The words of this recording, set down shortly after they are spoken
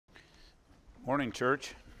Morning,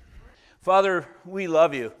 church. Father, we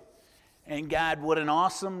love you. And God, what an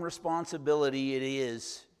awesome responsibility it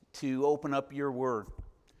is to open up your word.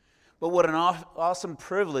 But what an awesome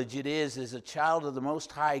privilege it is as a child of the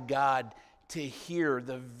Most High God to hear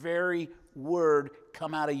the very word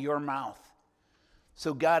come out of your mouth.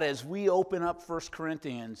 So God, as we open up 1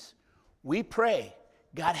 Corinthians, we pray,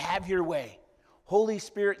 God, have your way. Holy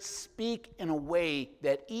Spirit, speak in a way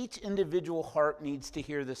that each individual heart needs to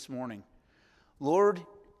hear this morning. Lord,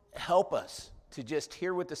 help us to just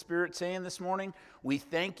hear what the Spirit's saying this morning. We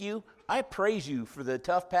thank you. I praise you for the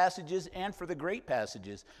tough passages and for the great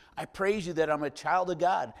passages. I praise you that I'm a child of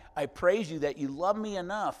God. I praise you that you love me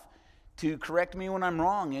enough to correct me when I'm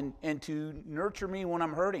wrong and to nurture me when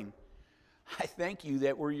I'm hurting. I thank you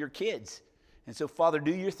that we're your kids. And so, Father,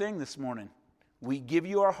 do your thing this morning. We give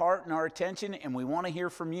you our heart and our attention, and we want to hear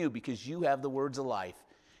from you because you have the words of life.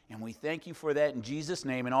 And we thank you for that in Jesus'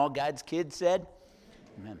 name. And all God's kids said,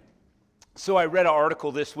 amen. So I read an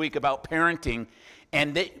article this week about parenting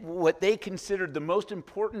and what they considered the most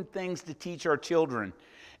important things to teach our children.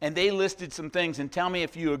 And they listed some things, and tell me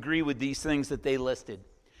if you agree with these things that they listed.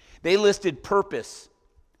 They listed purpose,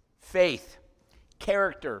 faith,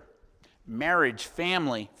 character, marriage,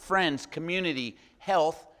 family, friends, community,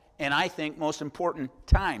 health, and I think most important,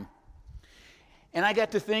 time. And I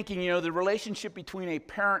got to thinking, the relationship between a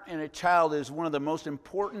parent and a child is one of the most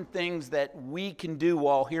important things that we can do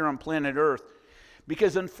while here on planet Earth.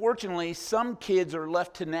 Because unfortunately, some kids are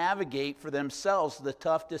left to navigate for themselves the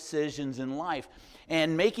tough decisions in life.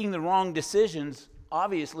 And making the wrong decisions,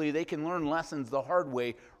 obviously, they can learn lessons the hard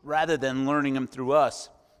way rather than learning them through us.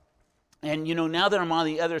 And now that I'm on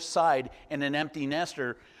the other side and an empty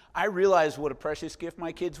nester, I realize what a precious gift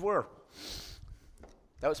my kids were.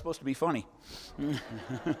 That was supposed to be funny.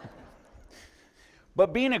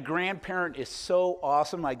 But being a grandparent is so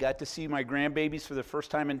awesome. I got to see my grandbabies for the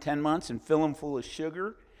first time in 10 months and fill them full of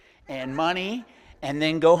sugar and money and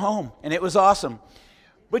then go home. And it was awesome.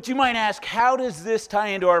 But you might ask, how does this tie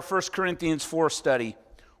into our 1 Corinthians 4 study?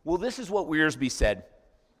 Well, this is what Wiersbe said.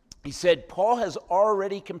 He said, Paul has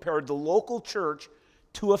already compared the local church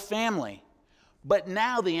to a family. But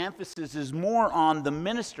now the emphasis is more on the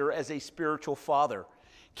minister as a spiritual father.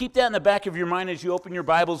 Keep that in the back of your mind as you open your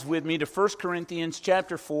Bibles with me to 1 Corinthians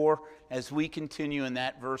chapter 4 as we continue in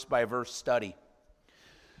that verse-by-verse study.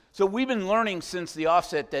 So we've been learning since the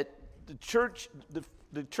offset that the church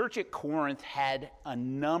at Corinth had a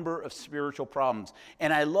number of spiritual problems.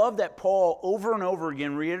 And I love that Paul over and over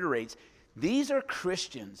again reiterates, these are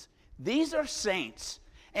Christians. These are saints.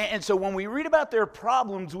 And so when we read about their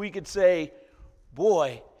problems, we could say,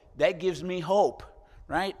 boy, that gives me hope,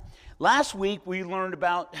 right? Last week, we learned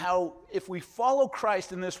about how if we follow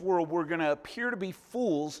Christ in this world, we're going to appear to be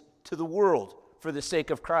fools to the world for the sake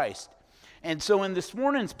of Christ. And so in this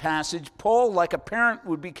morning's passage, Paul, like a parent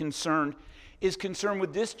would be concerned, is concerned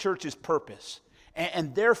with this church's purpose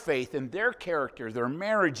and their faith and their character, their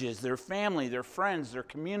marriages, their family, their friends, their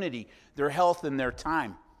community, their health, and their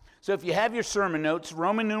time. So if you have your sermon notes,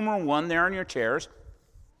 Roman numeral 1 there on your chairs,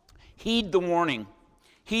 heed the warning.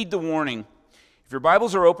 Heed the warning. If your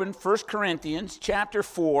Bibles are open, 1 Corinthians chapter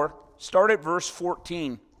 4, start at verse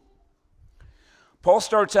 14. Paul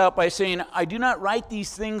starts out by saying, I do not write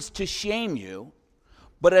these things to shame you,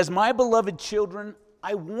 but as my beloved children,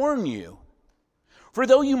 I warn you. For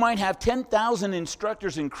though you might have 10,000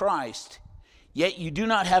 instructors in Christ, yet you do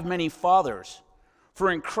not have many fathers.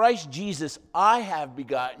 For in Christ Jesus I have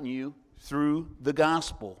begotten you through the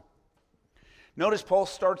gospel. Notice Paul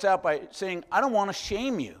starts out by saying, I don't want to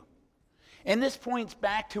shame you. And this points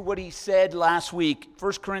back to what he said last week,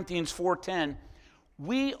 1 Corinthians 4:10.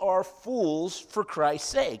 We are fools for Christ's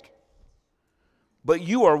sake, but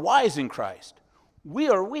you are wise in Christ. We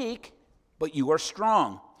are weak, but you are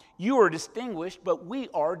strong. You are distinguished, but we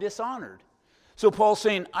are dishonored. So Paul's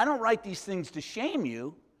saying, I don't write these things to shame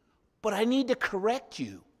you, but I need to correct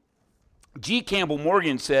you. G. Campbell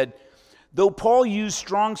Morgan said, though Paul used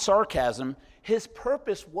strong sarcasm, his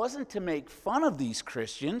purpose wasn't to make fun of these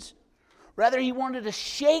Christians. Rather, he wanted to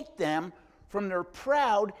shake them from their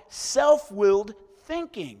proud, self-willed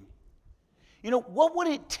thinking. What would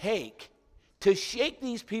it take to shake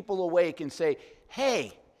these people awake and say,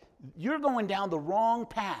 hey, you're going down the wrong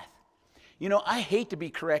path? I hate to be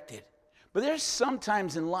corrected, but there's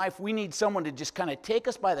sometimes in life we need someone to just kind of take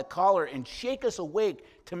us by the collar and shake us awake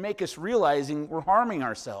to make us realizing we're harming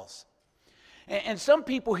ourselves. And some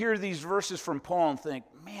people hear these verses from Paul and think,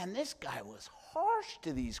 man, this guy was harsh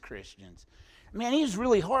to these Christians. Man, he's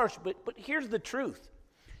really harsh, but here's the truth.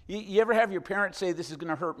 You ever have your parents say, this is going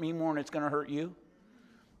to hurt me more than it's going to hurt you?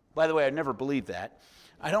 By the way, I never believed that.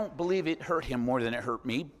 I don't believe it hurt him more than it hurt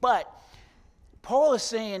me. But Paul is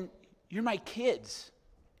saying, you're my kids,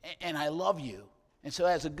 and I love you. And so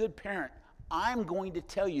as a good parent, I'm going to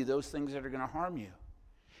tell you those things that are going to harm you.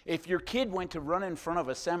 If your kid went to run in front of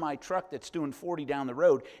a semi-truck that's doing 40 down the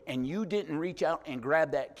road, and you didn't reach out and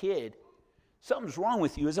grab that kid, something's wrong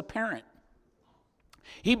with you as a parent.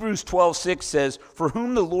 Hebrews 12:6 says, for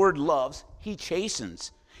whom the Lord loves, he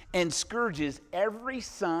chastens and scourges every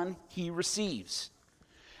son he receives.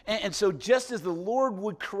 And so just as the Lord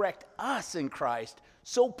would correct us in Christ,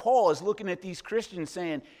 so Paul is looking at these Christians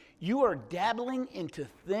saying, you are dabbling into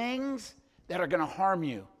things that are going to harm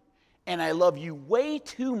you. And I love you way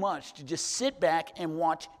too much to just sit back and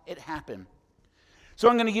watch it happen. So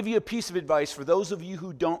I'm going to give you a piece of advice for those of you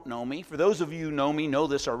who don't know me. For those of you who know me, know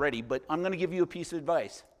this already, but I'm going to give you a piece of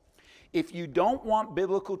advice. If you don't want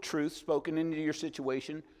biblical truth spoken into your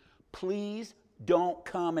situation, please don't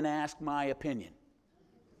come and ask my opinion.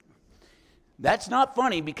 That's not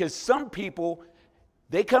funny because some people,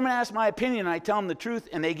 they come and ask my opinion and I tell them the truth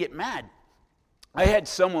and they get mad. I had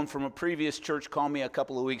someone from a previous church call me a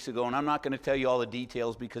couple of weeks ago, and I'm not going to tell you all the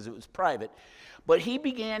details because it was private, but he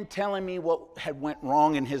began telling me what had went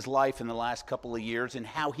wrong in his life in the last couple of years and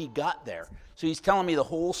how he got there. So he's telling me the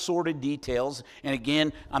whole sordid details, and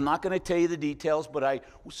again, I'm not going to tell you the details, but I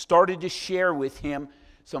started to share with him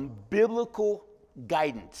some biblical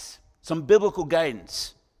guidance.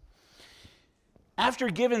 After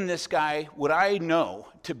giving this guy what I know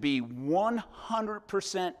to be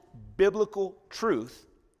 100% biblical truth,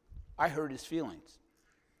 I hurt his feelings.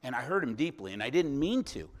 And I hurt him deeply, and I didn't mean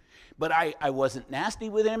to. But I wasn't nasty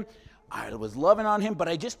with him. I was loving on him, but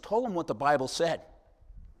I just told him what the Bible said.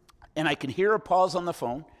 And I could hear a pause on the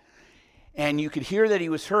phone, and you could hear that he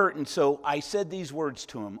was hurt, and so I said these words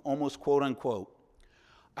to him, almost quote unquote.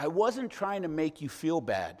 I wasn't trying to make you feel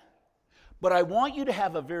bad, but I want you to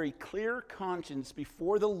have a very clear conscience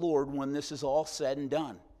before the Lord when this is all said and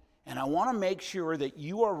done. And I want to make sure that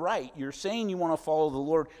you are right. You're saying you want to follow the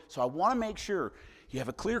Lord, so I want to make sure you have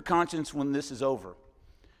a clear conscience when this is over.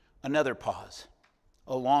 Another pause,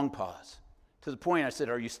 a long pause. To the point I said,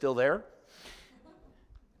 are you still there?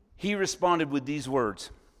 He responded with these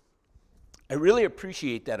words, I really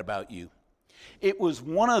appreciate that about you. It was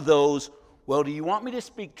one of those, well, do you want me to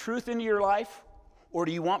speak truth into your life? Or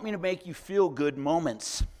do you want me to make you feel good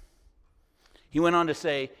moments? He went on to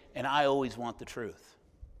say, and I always want the truth.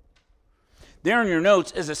 There in your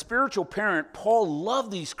notes, as a spiritual parent, Paul loved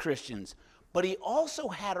these Christians, but he also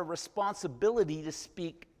had a responsibility to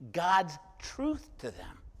speak God's truth to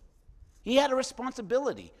them. He had a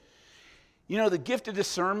responsibility. You know, the gift of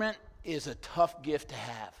discernment is a tough gift to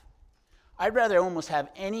have. I'd rather almost have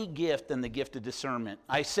any gift than the gift of discernment.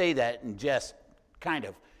 I say that in jest, kind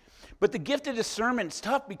of. But the gift of discernment is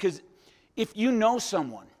tough because if you know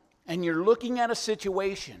someone and you're looking at a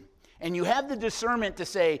situation and you have the discernment to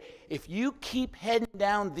say, if you keep heading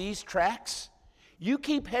down these tracks, you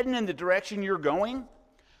keep heading in the direction you're going,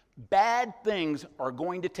 bad things are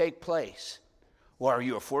going to take place. Well, are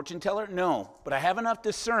you a fortune teller? No, but I have enough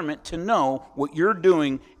discernment to know what you're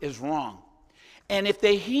doing is wrong. And if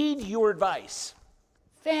they heed your advice,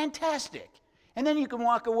 fantastic. And then you can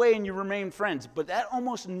walk away and you remain friends, but that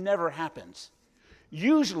almost never happens.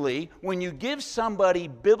 Usually, when you give somebody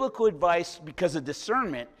biblical advice because of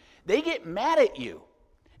discernment, they get mad at you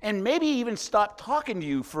and maybe even stop talking to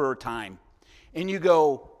you for a time. And you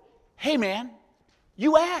go, hey man,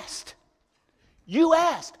 you asked. You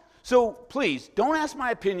asked. So please, don't ask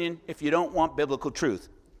my opinion if you don't want biblical truth.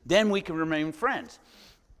 Then we can remain friends.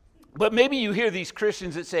 But maybe you hear these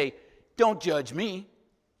Christians that say, don't judge me.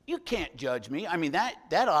 You can't judge me. I mean, that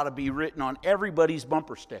ought to be written on everybody's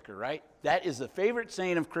bumper sticker, right? That is the favorite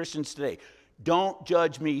saying of Christians today. Don't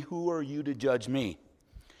judge me. Who are you to judge me?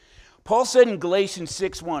 Paul said in Galatians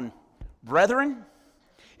 6:1, brethren,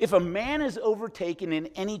 if a man is overtaken in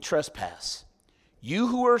any trespass, you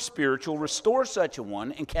who are spiritual, restore such a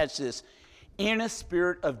one, and catch this, in a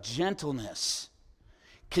spirit of gentleness,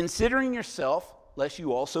 considering yourself, lest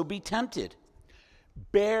you also be tempted.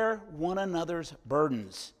 Bear one another's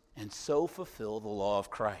burdens, and so fulfill the law of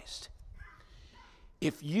Christ.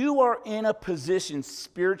 If you are in a position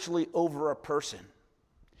spiritually over a person,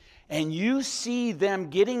 and you see them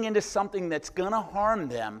getting into something that's going to harm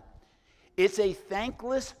them, it's a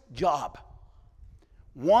thankless job.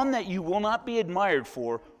 One that you will not be admired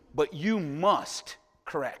for, but you must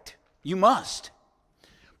correct. You must.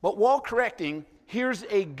 But while correcting, here's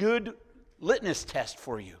a good litmus test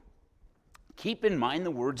for you. Keep in mind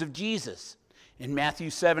the words of Jesus in Matthew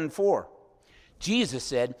 7:4. Jesus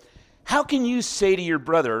said, how can you say to your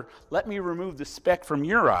brother, let me remove the speck from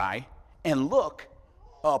your eye, and look,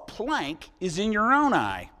 a plank is in your own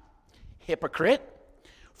eye. Hypocrite,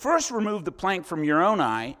 first remove the plank from your own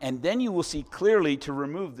eye, and then you will see clearly to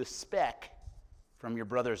remove the speck from your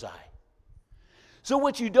brother's eye. So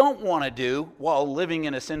what you don't want to do while living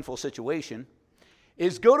in a sinful situation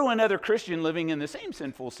is go to another Christian living in the same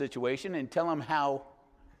sinful situation and tell them how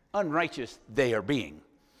unrighteous they are being.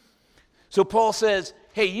 So Paul says,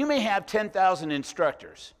 hey, you may have 10,000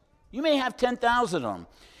 instructors. You may have 10,000 of them.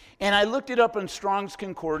 And I looked it up in Strong's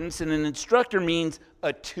Concordance, and an instructor means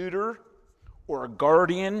a tutor or a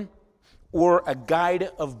guardian or a guide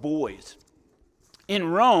of boys. In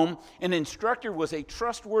Rome, an instructor was a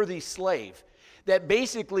trustworthy slave. That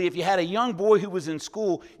basically, if you had a young boy who was in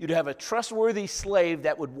school, you'd have a trustworthy slave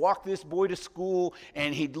that would walk this boy to school,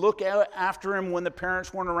 and he'd look out after him when the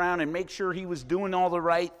parents weren't around and make sure he was doing all the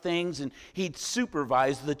right things, and he'd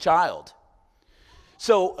supervise the child.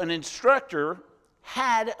 So an instructor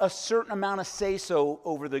had a certain amount of say-so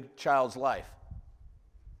over the child's life,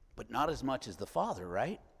 but not as much as the father,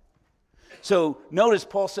 right? So notice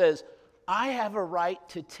Paul says, I have a right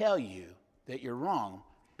to tell you that you're wrong,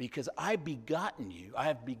 because I have begotten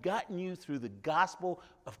you through the gospel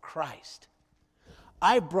of Christ.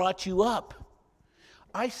 I brought you up.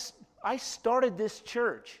 I started this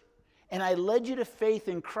church, and I led you to faith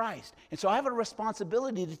in Christ. And so I have a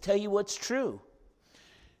responsibility to tell you what's true.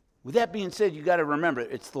 With that being said, you got to remember,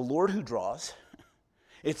 it's the Lord who draws.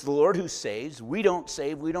 It's the Lord who saves. We don't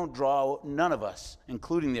save, we don't draw, none of us,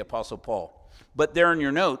 including the Apostle Paul. But there in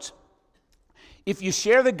your notes, if you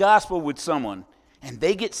share the gospel with someone, and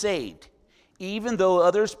they get saved, even though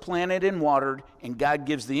others planted and watered and God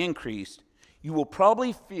gives the increase, you will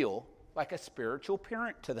probably feel like a spiritual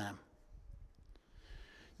parent to them.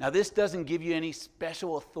 Now, this doesn't give you any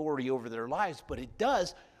special authority over their lives, but it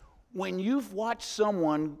does when you've watched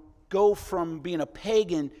someone go from being a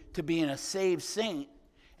pagan to being a saved saint,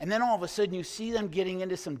 and then all of a sudden you see them getting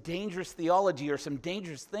into some dangerous theology or some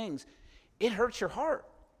dangerous things. It hurts your heart.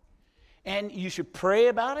 And you should pray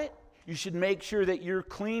about it. You should make sure that you're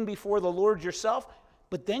clean before the Lord yourself,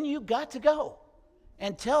 but then you've got to go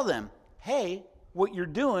and tell them, hey, what you're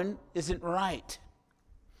doing isn't right.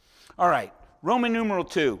 All right, Roman numeral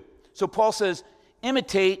 2. So Paul says,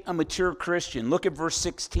 imitate a mature Christian. Look at verse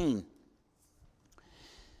 16.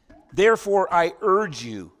 Therefore, I urge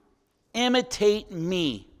you, imitate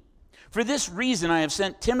me. For this reason I have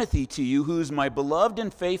sent Timothy to you, who is my beloved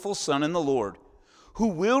and faithful son in the Lord, who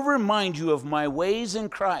will remind you of my ways in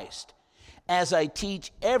Christ, as I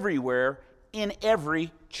teach everywhere in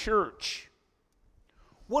every church.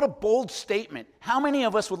 What a bold statement. How many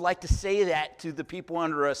of us would like to say that to the people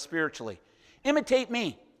under us spiritually? Imitate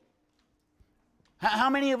me. How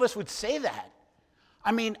many of us would say that?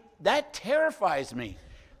 I mean, that terrifies me.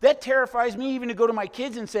 That terrifies me even to go to my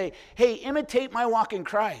kids and say, hey, imitate my walk in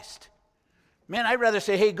Christ. Man, I'd rather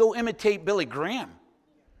say, hey, go imitate Billy Graham,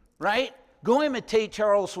 right? Go imitate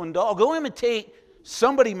Charles Swindoll. Go imitate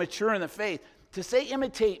somebody mature in the faith. To say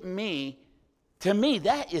imitate me, to me,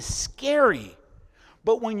 that is scary.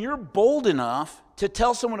 But when you're bold enough to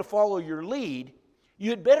tell someone to follow your lead,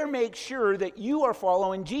 you'd better make sure that you are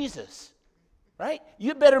following Jesus, right?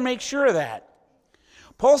 You'd better make sure of that.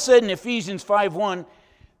 Paul said in Ephesians 5:1,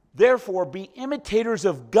 therefore be imitators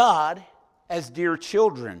of God as dear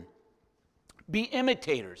children. Be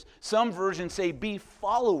imitators. Some versions say be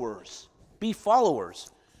followers. Be followers.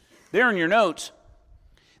 There in your notes,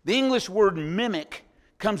 the English word mimic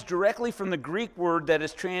comes directly from the Greek word that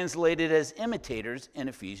is translated as imitators in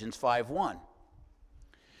Ephesians 5:1.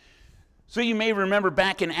 So you may remember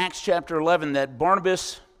back in Acts chapter 11 that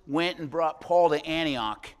Barnabas went and brought Paul to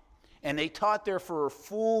Antioch, and they taught there for a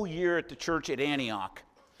full year at the church at Antioch.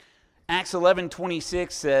 Acts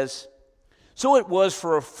 11:26 says, so it was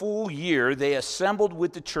for a full year they assembled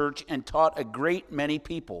with the church and taught a great many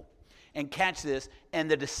people. And catch this,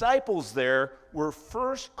 and the disciples there were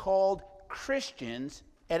first called Christians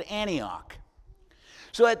at Antioch.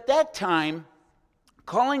 So at that time,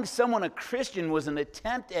 calling someone a Christian was an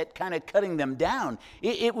attempt at kind of cutting them down.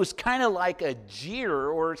 It was kind of like a jeer,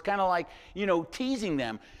 or it's kind of like, teasing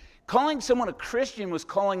them. Calling someone a Christian was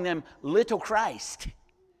calling them little Christ.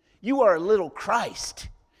 You are a little Christ.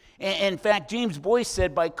 In fact, James Boyce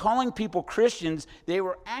said by calling people Christians, they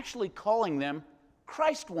were actually calling them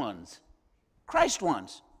Christ ones. Christ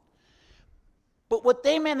ones. But what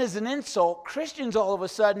they meant as an insult, Christians all of a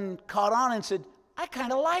sudden caught on and said, I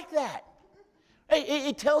kind of like that.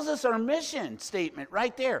 It tells us our mission statement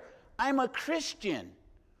right there. I'm a Christian.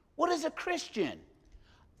 What is a Christian?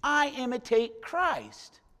 I imitate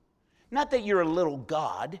Christ. Not that you're a little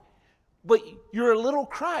God, but you're a little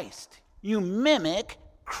Christ. You mimic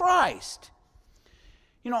Christ.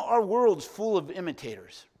 You know, our world's full of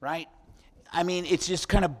imitators, right? I mean, it's just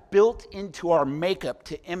kind of built into our makeup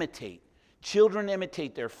to imitate. Children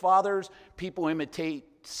imitate their fathers. People imitate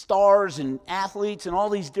stars and athletes and all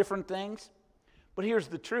these different things. But here's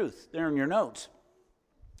the truth, there in your notes.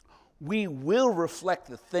 We will reflect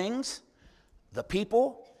the things, the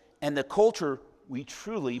people, and the culture we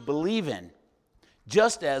truly believe in,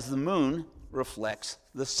 just as the moon reflects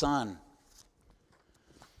the sun.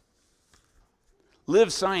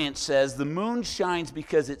 Live Science says the moon shines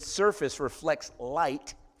because its surface reflects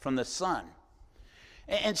light from the sun.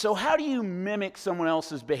 And so how do you mimic someone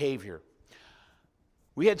else's behavior?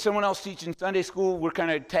 We had someone else teaching Sunday school. We're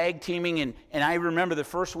kind of tag teaming, and I remember the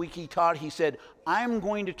first week he taught, he said, I'm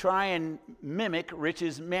going to try and mimic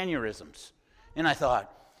Rich's mannerisms. And I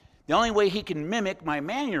thought, the only way he can mimic my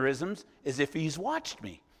mannerisms is if he's watched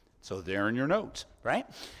me. So there in your notes, right?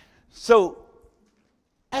 So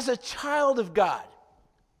as a child of God,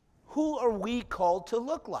 who are we called to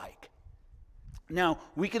look like? Now,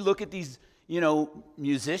 we could look at these,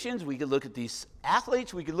 musicians, we could look at these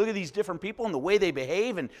athletes, we could look at these different people and the way they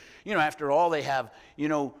behave, and, after all, they have,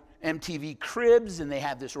 MTV Cribs, and they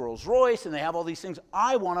have this Rolls Royce, and they have all these things.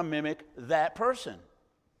 I want to mimic that person.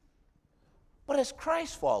 But as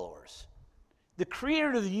Christ followers, the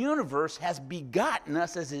creator of the universe has begotten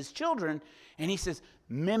us as his children, and he says,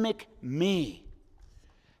 mimic me.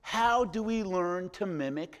 How do we learn to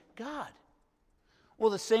mimic God? Well,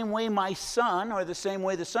 the same way my son, or the same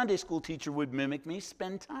way the Sunday school teacher would mimic me,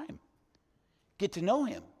 spend time. Get to know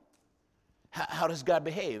him. How does God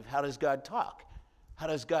behave? How does God talk? How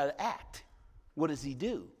does God act? What does he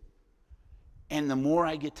do? And the more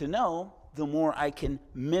I get to know, the more I can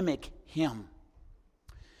mimic him.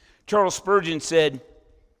 Charles Spurgeon said,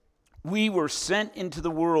 we were sent into the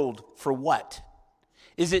world for what?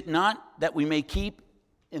 Is it not that we may keep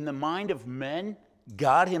in the mind of men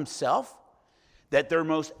God himself, that they're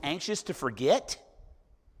most anxious to forget?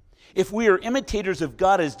 If we are imitators of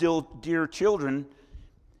God as dear children,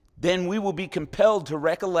 then we will be compelled to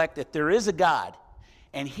recollect that there is a God,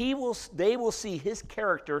 and they will see his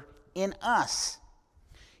character in us.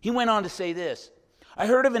 He went on to say this, I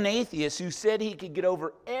heard of an atheist who said he could get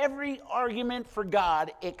over every argument for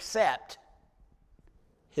God except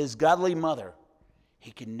his godly mother.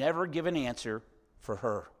 He could never give an answer for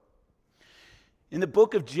her. In the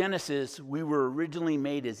book of Genesis, we were originally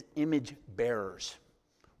made as image bearers.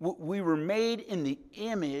 We were made in the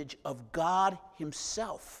image of God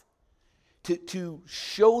himself to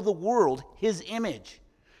show the world his image.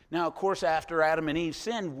 Now, of course, after Adam and Eve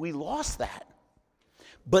sinned, we lost that.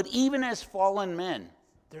 But even as fallen men,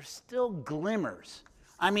 there's still glimmers.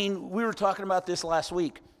 I mean, we were talking about this last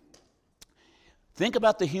week. Think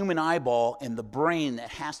about the human eyeball and the brain that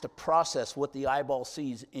has to process what the eyeball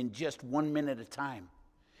sees in just 1 minute at a time.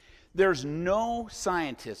 There's no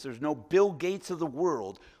scientist, there's no Bill Gates of the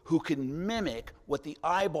world who can mimic what the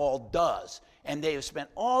eyeball does. And they have spent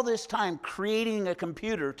all this time creating a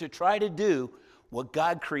computer to try to do what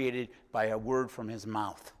God created by a word from his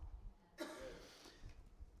mouth.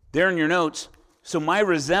 There in your notes, so my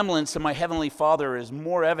resemblance to my Heavenly Father is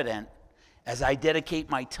more evident as I dedicate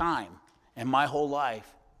my time and my whole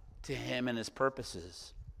life to him and his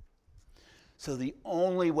purposes. So the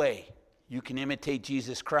only way you can imitate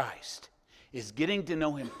Jesus Christ is getting to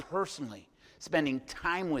know him personally, spending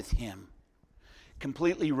time with him,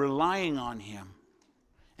 completely relying on him,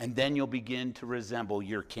 and then you'll begin to resemble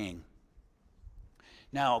your King.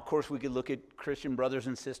 Now, of course, we could look at Christian brothers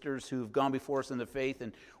and sisters who've gone before us in the faith,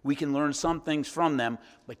 and we can learn some things from them,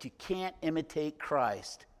 but you can't imitate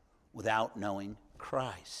Christ without knowing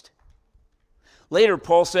Christ. Later,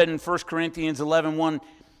 Paul said in 1 Corinthians 11:1,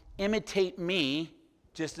 imitate me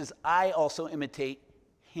just as I also imitate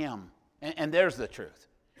him. And there's the truth.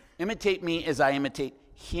 Imitate me as I imitate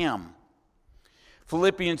him.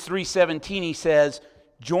 Philippians 3:17, he says,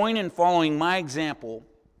 join in following my example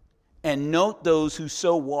and note those who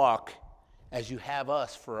so walk as you have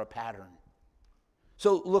us for a pattern.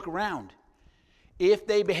 So look around. If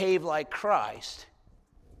they behave like Christ,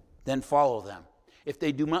 then follow them. If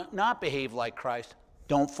they do not behave like Christ,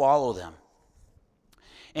 don't follow them.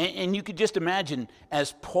 And you could just imagine,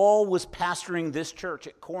 as Paul was pastoring this church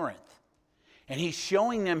at Corinth, and he's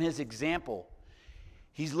showing them his example,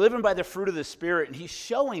 he's living by the fruit of the Spirit, and he's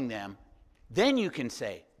showing them, then you can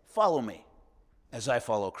say, follow me as I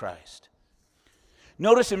follow Christ.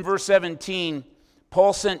 Notice in verse 17,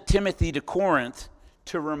 Paul sent Timothy to Corinth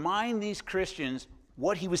to remind these Christians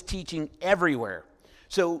what he was teaching everywhere.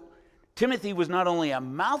 So Timothy was not only a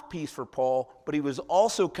mouthpiece for Paul, but he was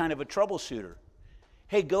also kind of a troubleshooter.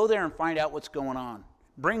 Hey, go there and find out what's going on.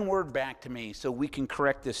 bring word back to me so we can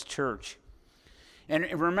correct this church. And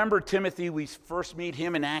remember Timothy, we first meet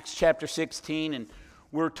him in Acts chapter 16, and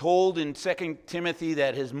we're told in 2 Timothy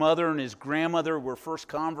that his mother and his grandmother were first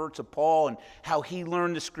converts of Paul and how he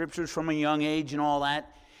learned the scriptures from a young age and all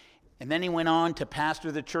that. And then he went on to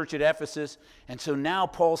pastor the church at Ephesus. And so now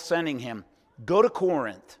Paul's sending him, go to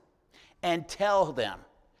Corinth and tell them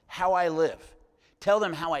how I live. Tell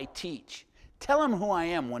them how I teach. Tell them who I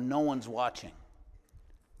am when no one's watching.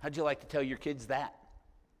 How'd you like to tell your kids that?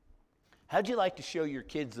 How'd you like to show your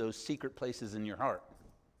kids those secret places in your heart?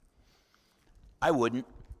 I wouldn't.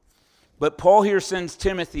 But Paul here sends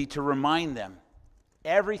Timothy to remind them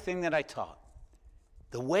everything that I taught,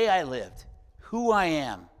 the way I lived, who I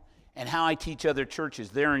am, and how I teach other churches,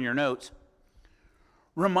 there in your notes.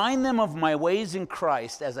 Remind them of my ways in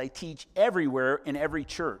Christ as I teach everywhere in every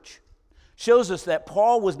church. Shows us that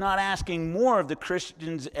Paul was not asking more of the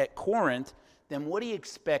Christians at Corinth than what he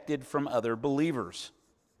expected from other believers.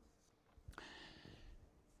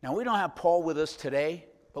 Now, we don't have Paul with us today,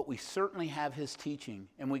 but we certainly have his teaching,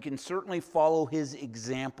 and we can certainly follow his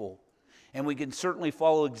example, and we can certainly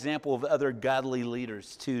follow the example of other godly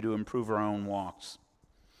leaders, too, to improve our own walks.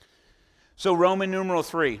 So, Roman numeral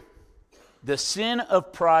 3, the sin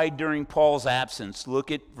of pride during Paul's absence. Look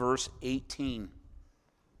at verse 18.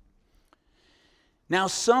 Now,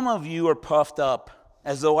 some of you are puffed up,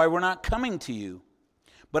 as though I were not coming to you,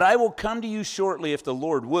 but I will come to you shortly if the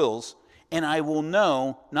Lord wills, and I will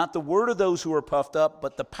know not the word of those who are puffed up,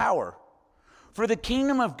 but the power. For the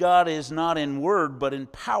kingdom of God is not in word, but in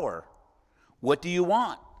power. What do you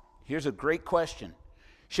want? Here's a great question.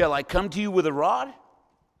 Shall I come to you with a rod,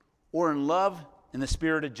 or in love and the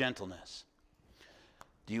spirit of gentleness?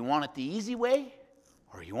 Do you want it the easy way,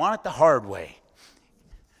 or you want it the hard way?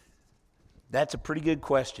 That's a pretty good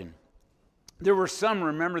question. There were some,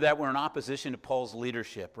 remember, that were in opposition to Paul's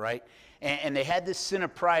leadership, right? And they had this sin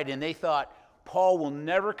of pride, and they thought, Paul will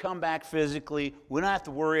never come back physically. We don't have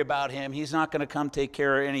to worry about him. He's not going to come take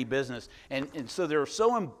care of any business. And so they're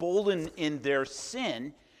so emboldened in their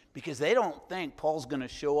sin because they don't think Paul's going to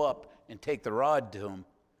show up and take the rod to him.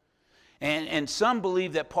 And some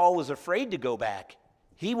believe that Paul was afraid to go back.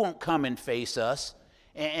 He won't come and face us.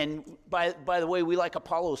 And by the way, we like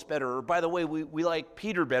Apollos better. Or by the way, we like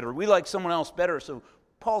Peter better. We like someone else better. So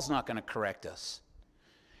Paul's not going to correct us.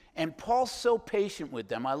 And Paul's so patient with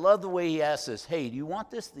them. I love the way he asks us, hey, do you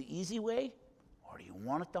want this the easy way? Or do you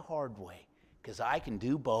want it the hard way? Because I can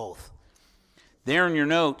do both. There in your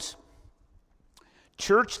notes,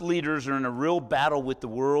 church leaders are in a real battle with the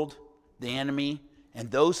world, the enemy,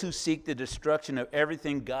 and those who seek the destruction of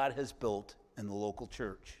everything God has built in the local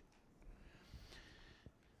church.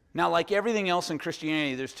 Now, like everything else in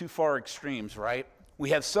Christianity, there's two far extremes, right? We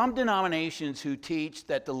have some denominations who teach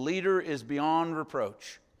that the leader is beyond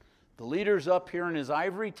reproach. The leader's up here in his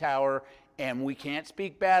ivory tower, and we can't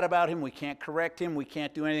speak bad about him. We can't correct him. We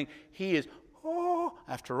can't do anything. He is,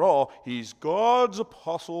 after all, he's God's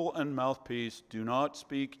apostle and mouthpiece. Do not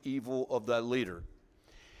speak evil of that leader.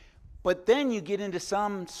 But then you get into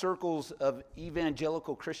some circles of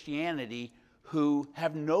evangelical Christianity who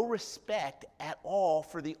have no respect at all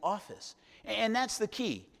for the office. And that's the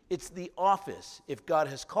key. It's the office. If God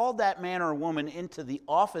has called that man or woman into the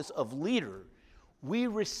office of leader, we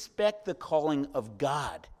respect the calling of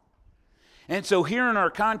God. And so here in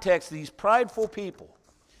our context, these prideful people,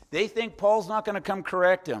 they think Paul's not going to come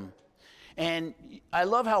correct them. And I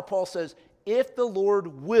love how Paul says, if the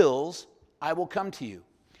Lord wills, I will come to you.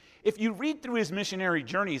 If you read through his missionary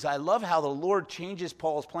journeys, I love how the Lord changes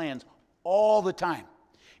Paul's plans all the time.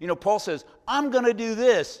 You know, Paul says, I'm going to do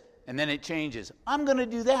this, and then it changes. I'm going to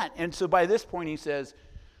do that. And so by this point he says,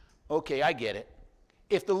 okay, I get it.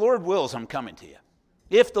 If the Lord wills, I'm coming to you.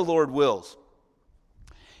 If the Lord wills.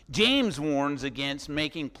 James warns against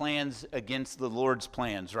making plans against the Lord's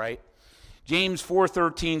plans, right? James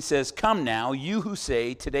 4:13 says, come now, you who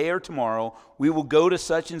say, today or tomorrow, we will go to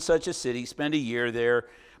such and such a city, spend a year there,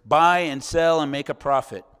 buy and sell and make a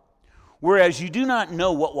profit. Whereas you do not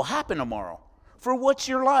know what will happen tomorrow. For what's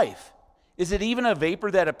your life? Is it even a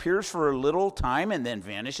vapor that appears for a little time and then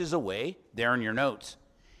vanishes away? There in your notes.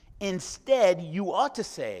 Instead, you ought to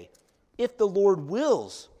say, if the Lord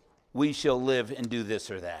wills, we shall live and do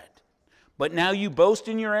this or that. But now you boast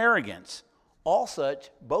in your arrogance. All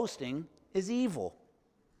such boasting is evil.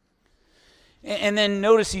 And then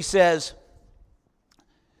notice he says,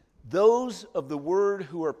 those of the word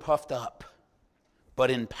who are puffed up,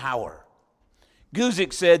 but in power.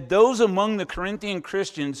 Guzik said, those among the Corinthian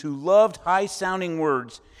Christians who loved high-sounding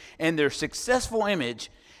words and their successful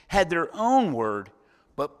image had their own word,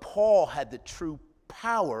 but Paul had the true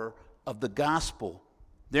power of the gospel.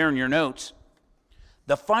 there in your notes.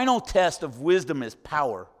 The final test of wisdom is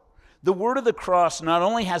power. The word of the cross not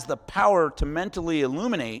only has the power to mentally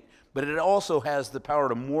illuminate, but it also has the power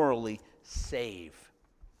to morally save.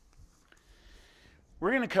 We're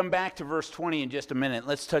going to come back to verse 20 in just a minute.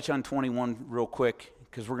 Let's touch on 21 real quick,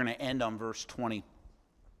 because we're going to end on verse 20.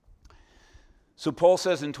 So Paul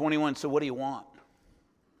says in 21, so what do you want?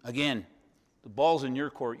 Again, the ball's in your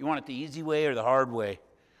court. You want it the easy way or the hard way?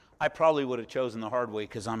 I probably would have chosen the hard way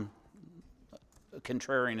because I'm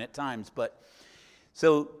contrarian at times. But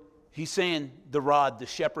so he's saying the rod, the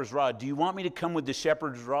shepherd's rod. Do you want me to come with the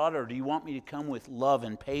shepherd's rod, or do you want me to come with love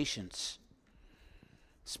and patience?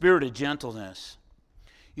 Spirit of gentleness.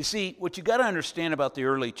 You see, what you got to understand about the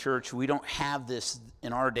early church, we don't have this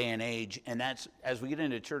in our day and age, and that's, as we get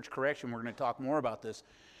into church correction, we're going to talk more about this.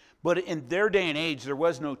 But in their day and age, there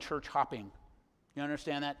was no church hopping. You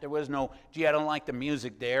understand that? There was no, gee, I don't like the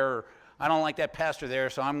music there, or I don't like that pastor there,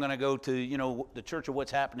 so I'm going to go to, the church of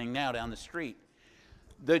what's happening now down the street.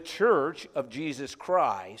 The church of Jesus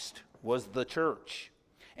Christ was the church.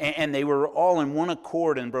 And they were all in one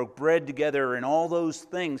accord and broke bread together and all those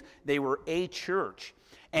things. They were a church.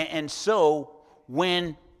 And so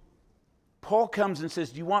when Paul comes and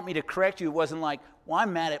says, do you want me to correct you? It wasn't like, well,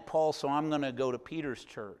 I'm mad at Paul, so I'm going to go to Peter's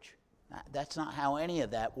church. That's not how any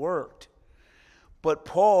of that worked. But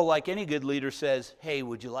Paul, like any good leader, says, hey,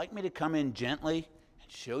 would you like me to come in gently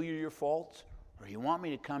and show you your faults? Or you want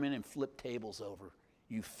me to come in and flip tables over,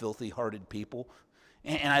 you filthy-hearted people?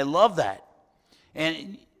 And I love that.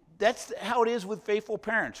 And that's how it is with faithful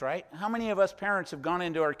parents, right? How many of us parents have gone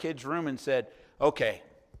into our kids' room and said, okay,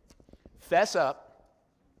 fess up,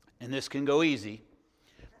 and this can go easy,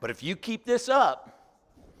 but if you keep this up,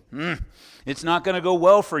 it's not going to go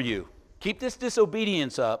well for you. Keep this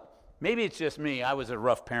disobedience up. Maybe it's just me. I was a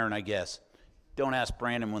rough parent, I guess. Don't ask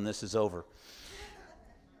Brandon when this is over.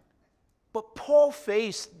 But Paul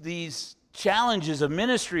faced these challenges of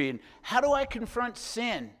ministry, and how do I confront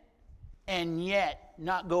sin and yet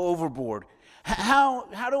not go overboard?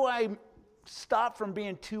 How do I stop from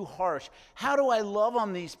being too harsh? How do I love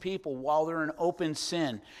on these people while they're in open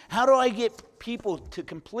sin? How do I get people to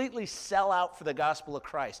completely sell out for the gospel of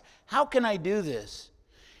Christ? How can I do this?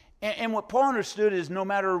 And what Paul understood is no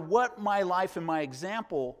matter what my life and my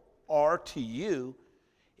example are to you,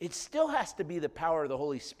 it still has to be the power of the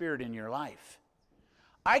Holy Spirit in your life.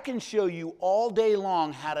 I can show you all day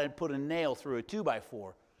long how to put a nail through a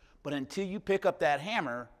 2x4, but until you pick up that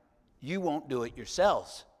hammer, you won't do it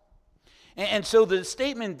yourselves. And so the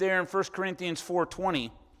statement there in 1 Corinthians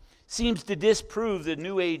 4:20 seems to disprove the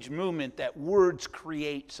New Age movement that words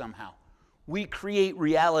create somehow. We create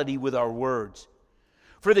reality with our words.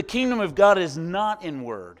 For the kingdom of God is not in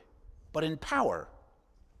word, but in power.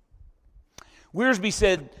 Wiersbe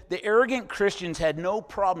said, the arrogant Christians had no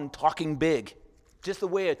problem talking big, just the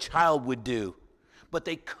way a child would do. But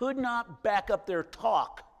they could not back up their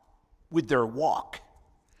talk with their walk.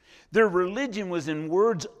 Their religion was in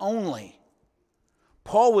words only.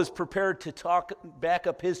 Paul was prepared to back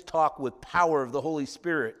up his talk with power of the Holy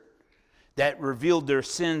Spirit that revealed their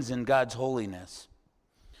sins and God's holiness.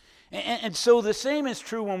 And so the same is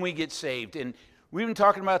true when we get saved. And we've been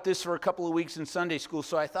talking about this for a couple of weeks in Sunday school,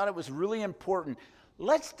 so I thought it was really important.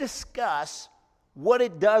 Let's discuss what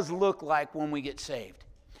it does look like when we get saved.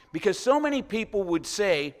 Because so many people would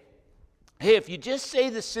say, hey, if you just say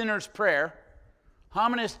the sinner's prayer,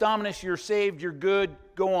 hominis dominus, you're saved, you're good,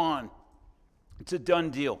 go on. It's a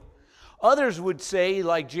done deal. Others would say,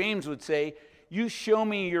 like James would say, you show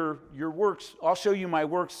me your works, I'll show you my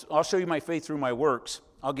works, I'll show you my faith through my works.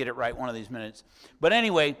 I'll get it right one of these minutes. But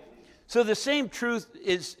anyway, so the same truth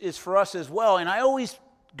is for us as well. And I always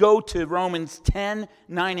go to Romans 10,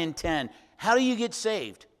 9, and 10. How do you get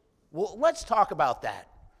saved? Well, let's talk about that.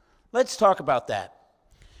 Let's talk about that.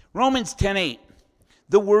 Romans 10:8.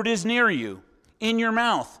 The word is near you, in your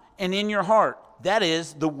mouth and in your heart. That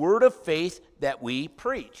is the word of faith that we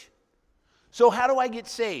preach. So how do I get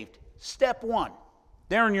saved? Step 1,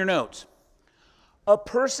 there in your notes. A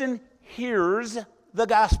person hears the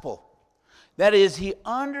gospel. That is, he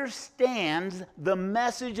understands the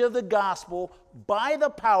message of the gospel by the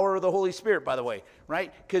power of the Holy Spirit, by the way,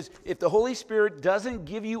 right? Because if the Holy Spirit doesn't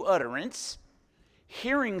give you utterance,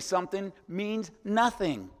 hearing something means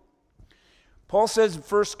nothing. Paul says in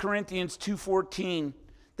 1 Corinthians 2:14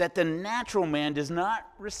 that the natural man does not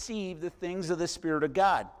receive the things of the Spirit of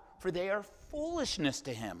God, for they are foolishness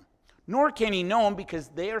to him, nor can he know them because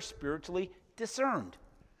they are spiritually discerned.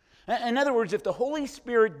 In other words, if the Holy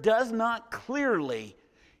Spirit does not clearly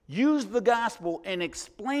use the gospel and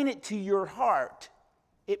explain it to your heart,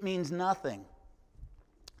 it means nothing.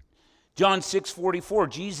 John 6:44,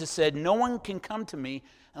 Jesus said, "No one can come to me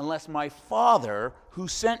unless my Father who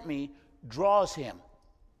sent me draws him,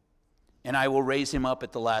 and I will raise him up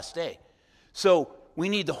at the last day." So we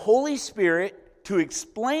need the Holy Spirit to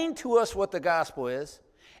explain to us what the gospel is,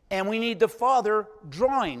 and we need the Father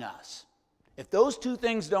drawing us. If those two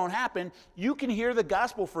things don't happen, you can hear the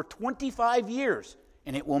gospel for 25 years,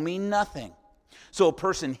 and it will mean nothing. So a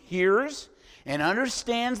person hears and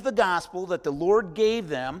understands the gospel that the Lord gave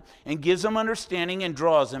them and gives them understanding and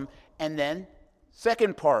draws them. And then,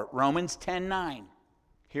 second part, Romans 10:9.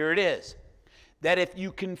 Here it is. That if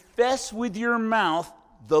you confess with your mouth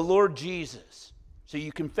the Lord Jesus, so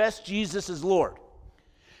you confess Jesus as Lord,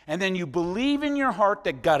 and then you believe in your heart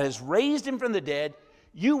that God has raised him from the dead,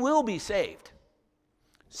 you will be saved.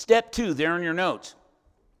 Step 2, there in your notes.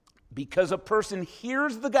 Because a person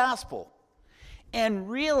hears the gospel and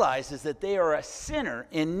realizes that they are a sinner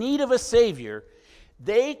in need of a Savior,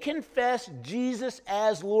 they confess Jesus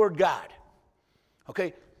as Lord God.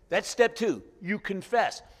 Okay, that's step 2. You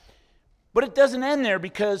confess. But it doesn't end there,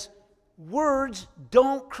 because words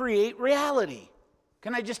don't create reality.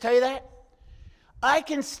 Can I just tell you that? I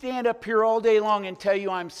can stand up here all day long and tell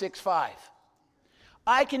you I'm 6'5".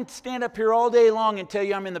 I can stand up here all day long and tell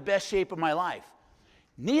you I'm in the best shape of my life.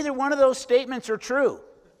 Neither one of those statements are true.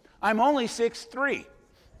 I'm only 6'3".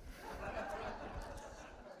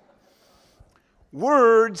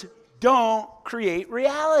 Words don't create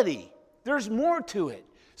reality. There's more to it.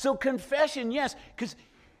 So confession, yes, because,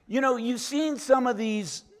 you've seen some of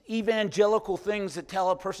these evangelical things that tell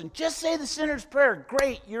a person, just say the sinner's prayer.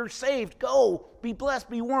 Great, you're saved. Go, be blessed,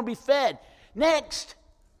 be warmed, be fed. Next,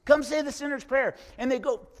 come say the sinner's prayer. And they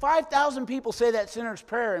go, 5,000 people say that sinner's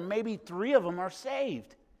prayer, and maybe 3 of them are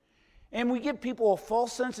saved. And we give people a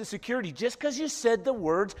false sense of security. Just because you said the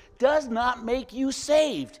words does not make you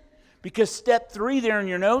saved. Because step 3 there in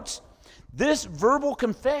your notes, this verbal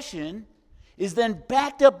confession is then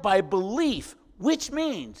backed up by belief, which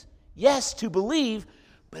means, yes, to believe,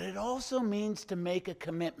 but it also means to make a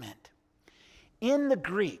commitment. In the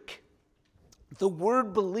Greek, the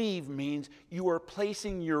word believe means you are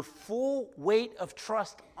placing your full weight of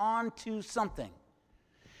trust onto something.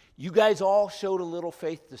 You guys all showed a little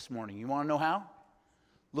faith this morning. You want to know how?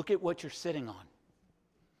 Look at what you're sitting on.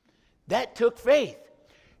 That took faith.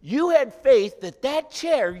 You had faith that that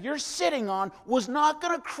chair you're sitting on was not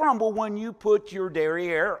going to crumble when you put your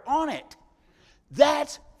derriere on it.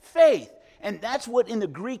 That's faith. And that's what in the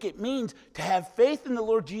Greek it means. To have faith in the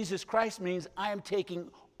Lord Jesus Christ means I am taking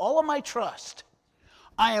all of my trust.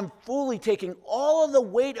 I am fully taking all of the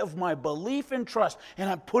weight of my belief and trust, and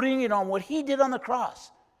I'm putting it on what he did on the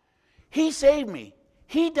cross. He saved me.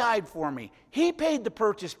 He died for me. He paid the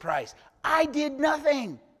purchase price. I did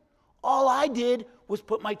nothing. All I did was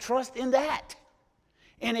put my trust in that.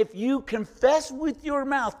 And if you confess with your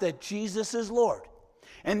mouth that Jesus is Lord,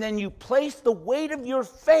 and then you place the weight of your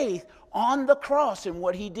faith on the cross and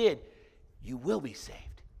what he did, you will be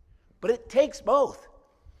saved. But it takes both.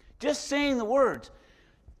 Just saying the words,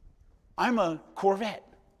 I'm a Corvette.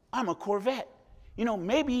 I'm a Corvette.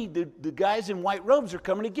 Maybe the guys in white robes are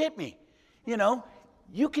coming to get me.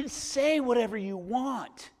 You can say whatever you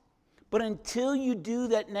want. But until you do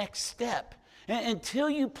that next step, and until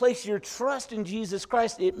you place your trust in Jesus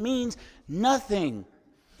Christ, it means nothing.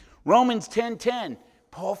 Romans 10:10,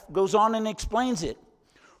 Paul goes on and explains it.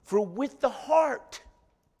 For with the heart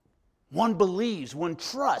one believes, one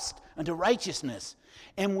trusts unto righteousness,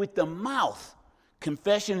 and with the mouth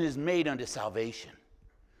confession is made unto salvation.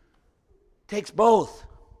 Takes both.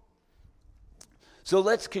 So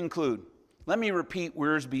let's conclude. Let me repeat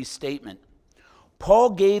Wiersbe's statement.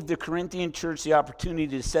 Paul gave the Corinthian church the opportunity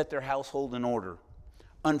to set their household in order.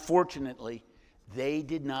 Unfortunately, they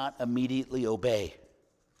did not immediately obey.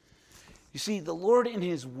 You see, the Lord in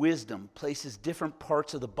his wisdom places different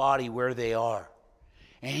parts of the body where they are.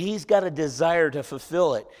 And he's got a desire to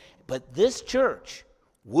fulfill it. But this church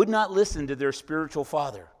would not listen to their spiritual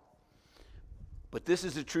father. But this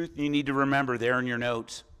is the truth you need to remember there in your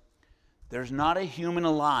notes. There's not a human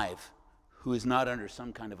alive who is not under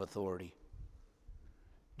some kind of authority.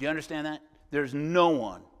 Do you understand that? There's no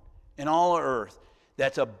one in all of earth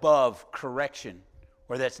that's above correction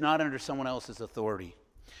or that's not under someone else's authority.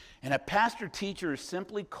 And a pastor teacher is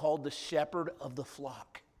simply called the shepherd of the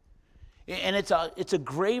flock. And it's a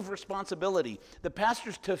grave responsibility. The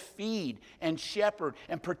pastor's to feed and shepherd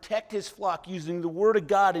and protect his flock using the word of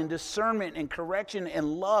God in discernment and correction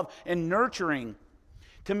and love and nurturing,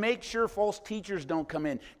 to make sure false teachers don't come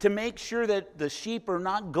in, to make sure that the sheep are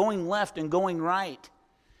not going left and going right.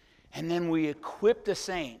 And then we equip the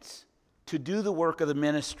saints to do the work of the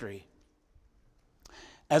ministry.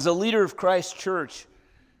 As a leader of Christ Church,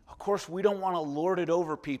 of course, we don't want to lord it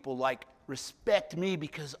over people like, respect me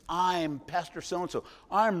because I'm Pastor so-and-so.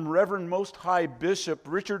 I'm Reverend Most High Bishop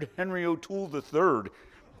Richard Henry O'Toole III.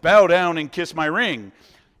 Bow down and kiss my ring.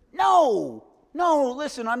 No,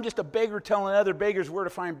 listen, I'm just a beggar telling other beggars where to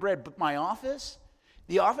find bread. But my office,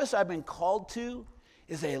 the office I've been called to,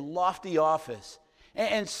 is a lofty office.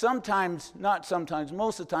 And sometimes, not sometimes,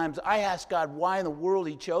 most of the times, I ask God why in the world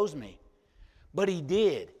he chose me. But he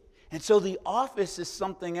did. And so the office is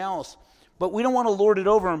something else. But we don't want to lord it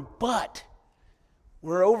over him. But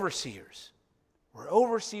we're overseers. We're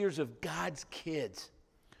overseers of God's kids.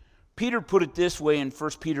 Peter put it this way in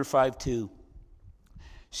 1 Peter 5:2.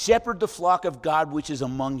 Shepherd the flock of God which is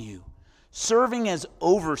among you, serving as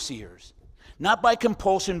overseers, not by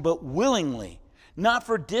compulsion but willingly, not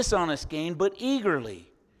for dishonest gain but eagerly,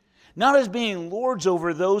 not as being lords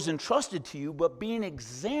over those entrusted to you, but being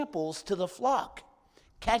examples to the flock.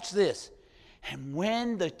 Catch this. And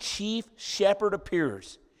when the chief shepherd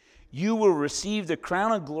appears, you will receive the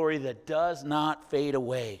crown of glory that does not fade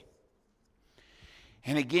away.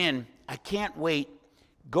 And again, I can't wait.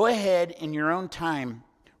 Go ahead in your own time.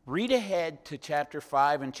 Read ahead to chapter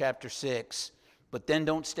 5 and chapter 6, but then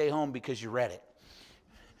don't stay home because you read it.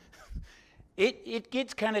 It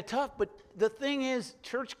gets kind of tough, but the thing is,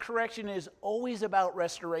 church correction is always about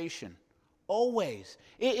restoration. Always.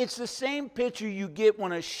 It's the same picture you get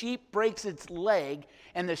when a sheep breaks its leg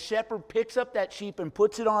and the shepherd picks up that sheep and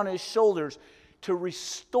puts it on his shoulders to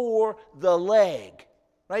restore the leg.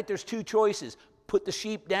 Right? There's two choices. Put the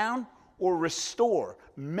sheep down or restore.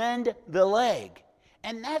 Mend the leg.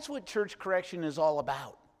 And that's what church correction is all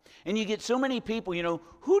about. And you get so many people,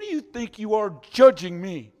 who do you think you are judging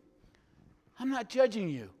me? I'm not judging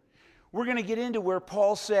you. We're going to get into where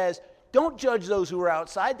Paul says, don't judge those who are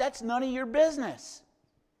outside. That's none of your business.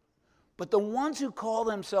 But the ones who call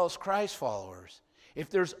themselves Christ followers,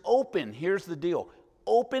 if there's here's the deal,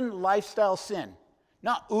 open lifestyle sin.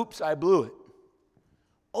 Not, oops, I blew it.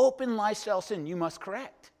 Open lifestyle sin, you must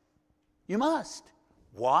correct. You must.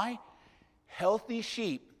 Why? Healthy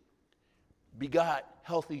sheep begot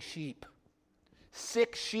healthy sheep.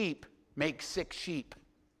 Sick sheep make sick sheep.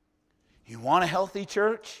 You want a healthy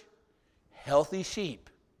church? Healthy sheep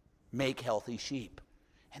make healthy sheep.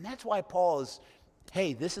 And that's why Paul is,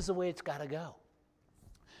 hey, this is the way it's got to go.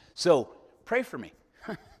 So pray for me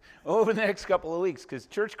over the next couple of weeks, because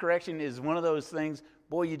church correction is one of those things,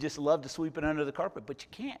 boy, you just love to sweep it under the carpet, but you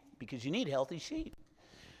can't because you need healthy sheep.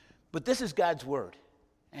 But this is God's word,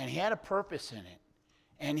 and he had a purpose in it,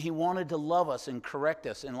 and he wanted to love us and correct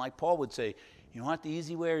us. And like Paul would say, you want the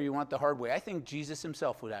easy way or you want the hard way? I think Jesus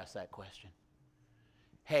himself would ask that question.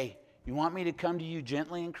 Hey, you want me to come to you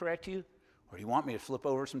gently and correct you? Or do you want me to flip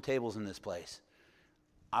over some tables in this place?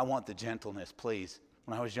 I want the gentleness, please.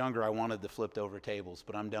 When I was younger, I wanted the flipped over tables,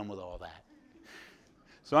 but I'm done with all that.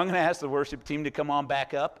 So I'm going to ask the worship team to come on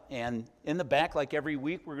back up. And in the back, like every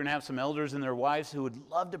week, we're going to have some elders and their wives who would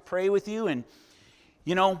love to pray with you. And,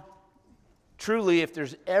 truly, if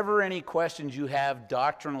there's ever any questions you have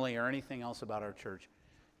doctrinally or anything else about our church,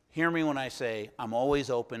 hear me when I say I'm always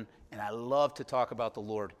open, and I love to talk about the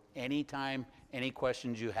Lord anytime, any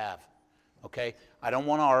questions you have. Okay? I don't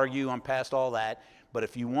want to argue. I'm past all that. But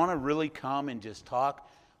if you want to really come and just talk,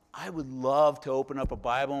 I would love to open up a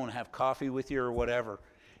Bible and have coffee with you or whatever.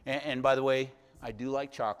 And by the way, I do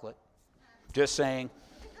like chocolate. Just saying.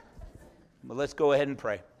 But let's go ahead and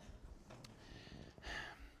pray.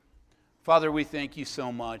 Father, we thank you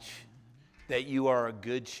so much that you are a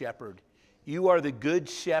good shepherd. You are the good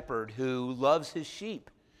shepherd who loves his sheep.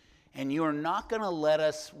 And you are not going to let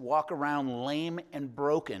us walk around lame and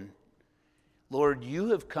broken. Lord,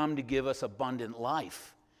 you have come to give us abundant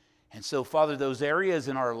life. And so, Father, those areas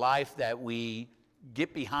in our life that we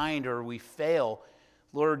get behind or we fail,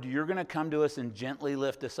 Lord, you're going to come to us and gently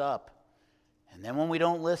lift us up. And then when we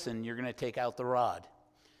don't listen, you're going to take out the rod.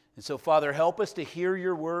 And so, Father, help us to hear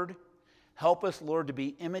your word. Help us, Lord, to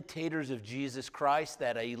be imitators of Jesus Christ,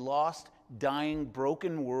 that a lost, dying,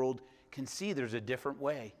 broken world can see there's a different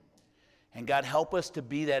way. And God, help us to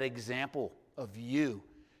be that example of you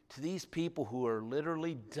to these people who are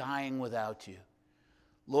literally dying without you.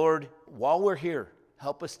 Lord, while we're here,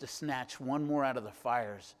 help us to snatch one more out of the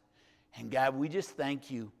fires. And God, we just thank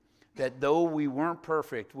you that though we weren't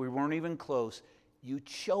perfect, we weren't even close, you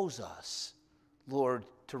chose us, Lord,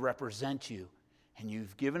 to represent you. And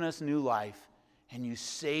you've given us new life, and you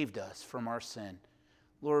saved us from our sin.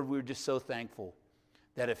 Lord, we're just so thankful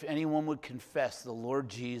that if anyone would confess the Lord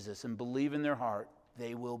Jesus and believe in their heart,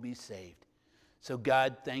 they will be saved. So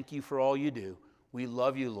God, thank you for all you do. We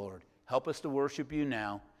love you, Lord. Help us to worship you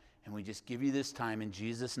now. And we just give you this time in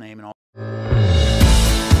Jesus' name. And all.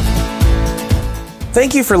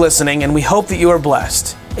 Thank you for listening, and we hope that you are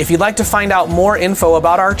blessed. If you'd like to find out more info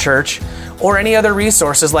about our church or any other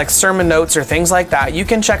resources like sermon notes or things like that, you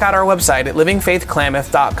can check out our website at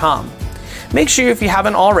livingfaithklamath.com. Make sure, if you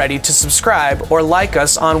haven't already, to subscribe or like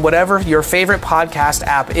us on whatever your favorite podcast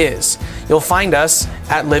app is. You'll find us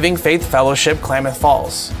at Living Faith Fellowship Klamath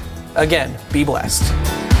Falls. Again, be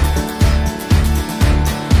blessed.